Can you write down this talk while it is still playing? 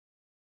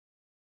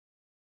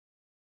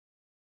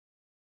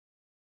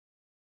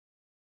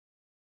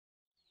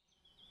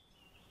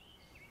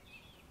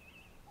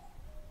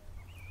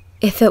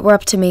If it were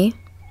up to me,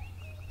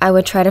 I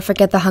would try to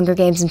forget the Hunger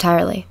Games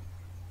entirely.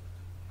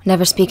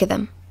 Never speak of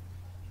them.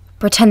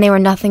 Pretend they were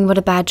nothing but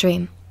a bad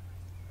dream.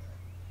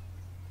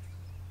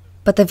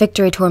 But the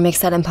Victory Tour makes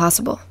that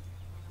impossible.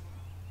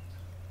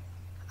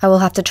 I will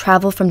have to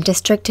travel from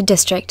district to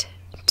district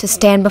to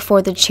stand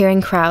before the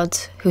cheering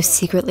crowds who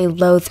secretly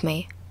loathe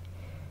me,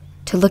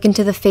 to look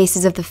into the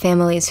faces of the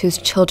families whose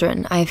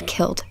children I have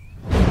killed.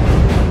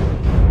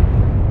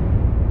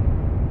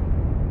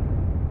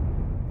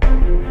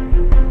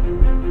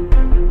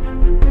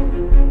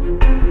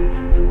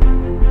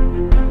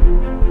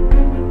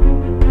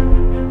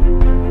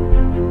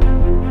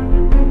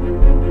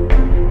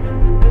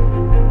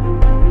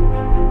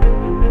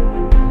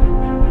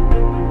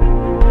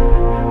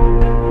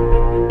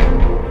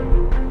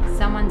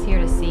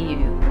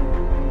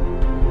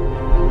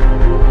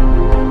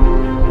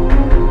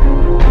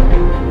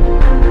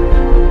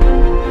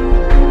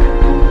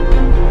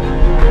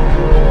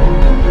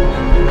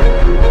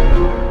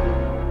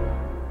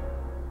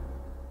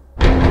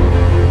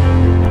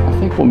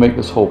 Make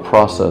this whole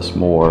process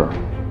more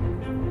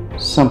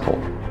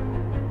simple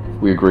if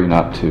we agree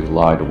not to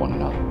lie to one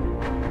another.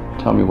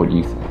 Tell me what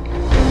you think.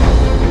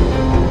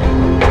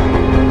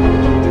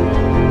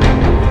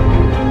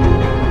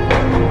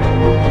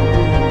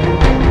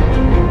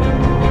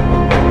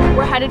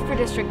 We're headed for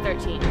District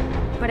 13,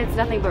 but it's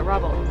nothing but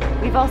rubble.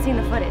 We've all seen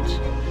the footage.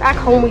 Back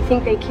home, we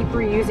think they keep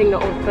reusing the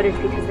old footage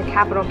because the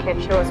Capitol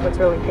can't show us what's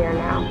really there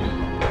now.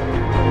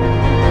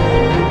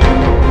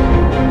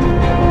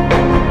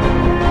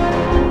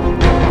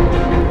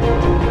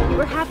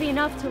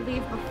 Enough to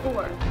leave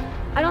before.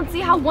 I don't see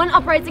how one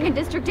uprising in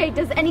District 8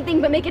 does anything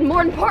but make it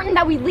more important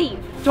that we leave.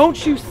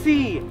 Don't you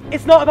see?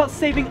 It's not about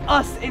saving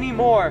us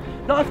anymore.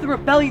 Not if the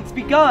rebellion's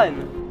begun.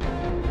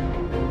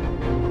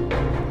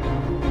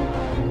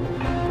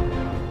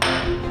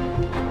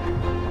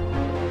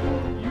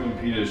 You and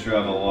Peeta sure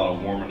have a lot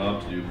of warming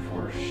up to do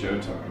before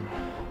showtime.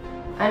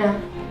 I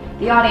know.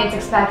 The audience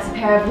expects a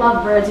pair of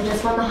lovebirds who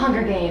just won the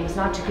Hunger Games,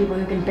 not two people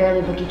who can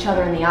barely look each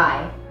other in the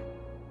eye.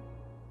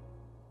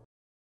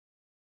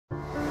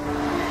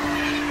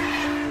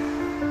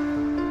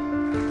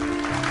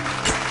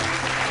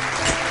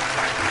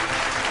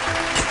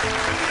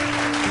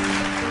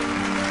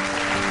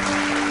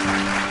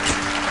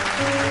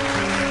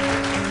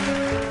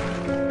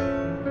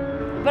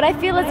 But I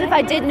feel as if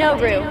I did know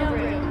Rue,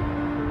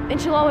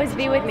 and she'll always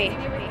be with me.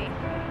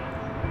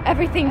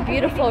 Everything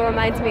beautiful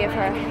reminds me of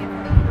her.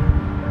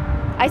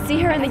 I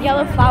see her in the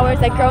yellow flowers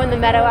that grow in the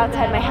meadow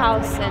outside my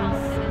house,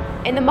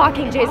 and in the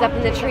mockingjays up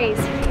in the trees.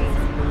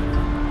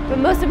 But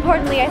most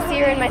importantly, I see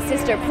her in my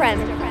sister, Prem.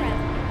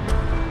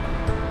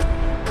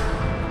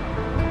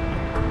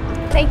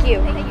 Thank you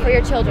for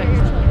your children,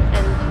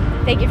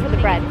 and thank you for the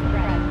bread.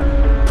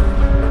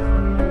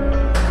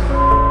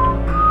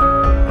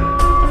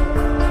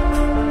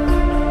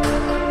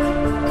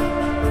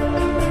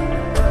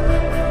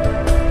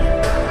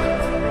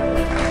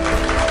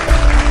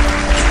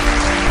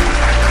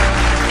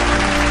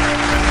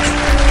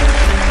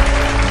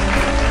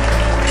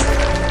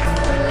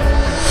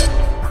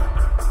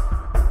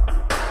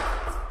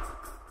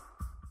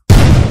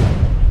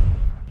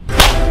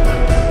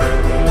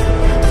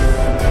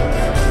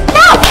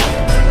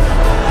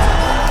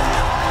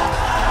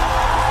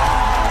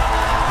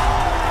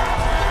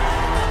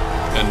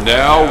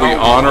 Now we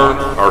honor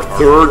our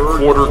third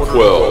quarter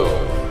quill.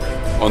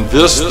 On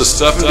this, the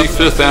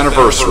 75th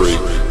anniversary,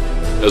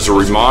 as a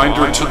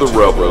reminder to the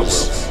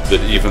rebels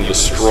that even the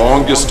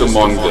strongest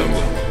among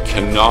them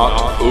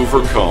cannot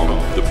overcome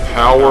the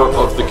power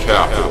of the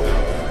Capitol.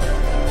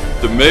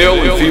 The male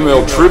and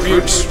female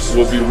tributes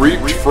will be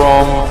reaped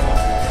from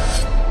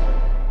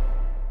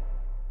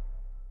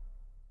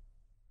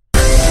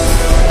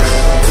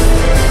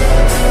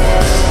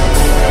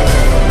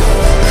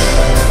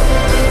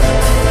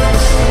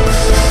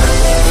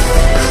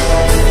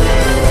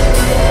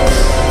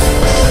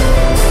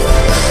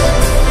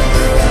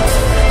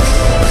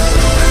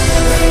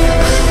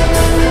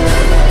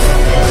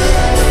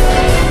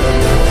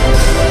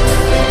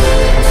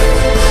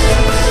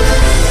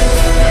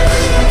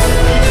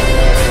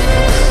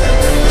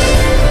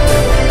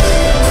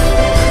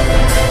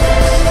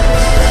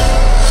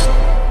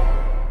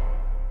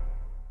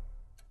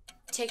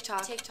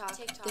TikTok.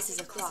 This is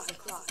a clock.